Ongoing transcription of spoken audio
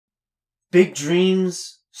Big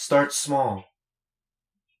dreams start small.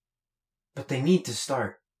 But they need to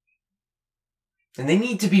start. And they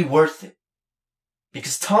need to be worth it.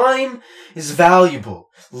 Because time is valuable.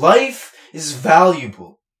 Life is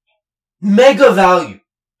valuable. Mega value.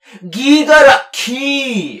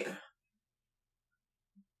 Gigaraki!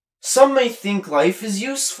 Some may think life is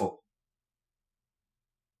useful.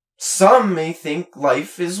 Some may think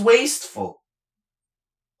life is wasteful.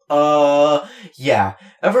 Yeah.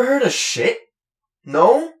 Ever heard of shit?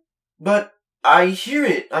 No? But I hear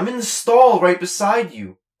it. I'm in the stall right beside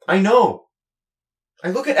you. I know. I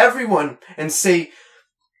look at everyone and say,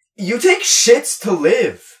 you take shits to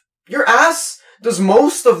live. Your ass does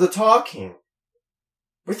most of the talking.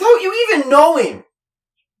 Without you even knowing.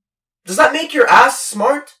 Does that make your ass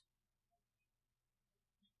smart?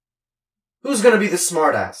 Who's gonna be the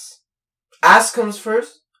smart ass? Ass comes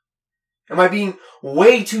first? Am I being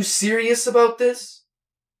way too serious about this?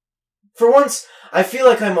 For once, I feel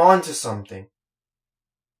like I'm on to something.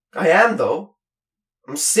 I am, though.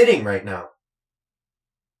 I'm sitting right now.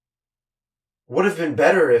 Would have been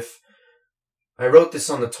better if I wrote this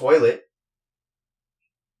on the toilet.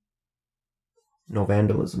 No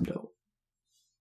vandalism, though.